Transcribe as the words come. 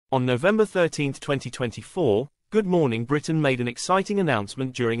On November 13, 2024, Good Morning Britain made an exciting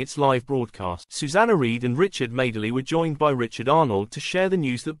announcement during its live broadcast. Susanna, Reid and Richard were joined by Richard Arnold to share the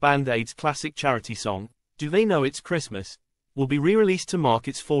news that Band Aid's classic charity song, Do They Know It's Christmas?, will be re-released to mark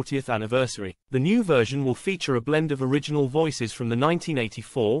its 40th anniversary. The new version will feature a blend of original voices from the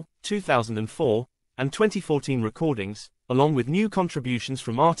 1984, 2004, and 2014 recordings, along with new contributions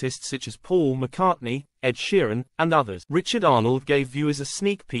from artists such as Paul McCartney, Ed Sheeran, and others. Richard Arnold gave viewers a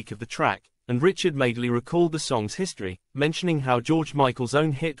sneak peek of the track, and Richard recalled the song's history, mentioning how George Michael's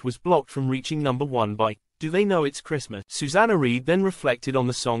own hit was blocked from reaching #1 by Do They Know It's Christmas? Susanna Reid then reflected on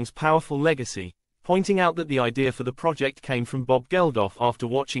the song's powerful legacy, pointing out that the idea for the project came from Bob Geldof after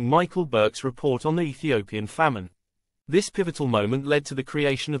watching Michael Burke's report on the Ethiopian famine. This pivotal moment led to the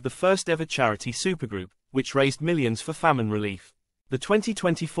creation of the first ever charity supergroup, which raised millions for famine relief. The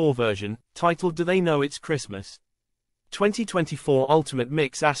 2024 version, titled Do They Know It's Christmas? 2024 Ultimate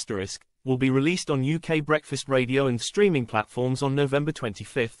Mix *, will be released on UK breakfast radio and streaming platforms on November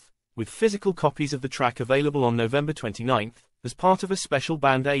 25, with physical copies of the track available on November 29, as part of a special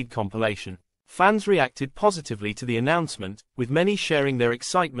Band Aid compilation. Fans reacted positively to the announcement, with many sharing their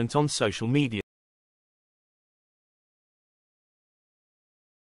excitement on social media.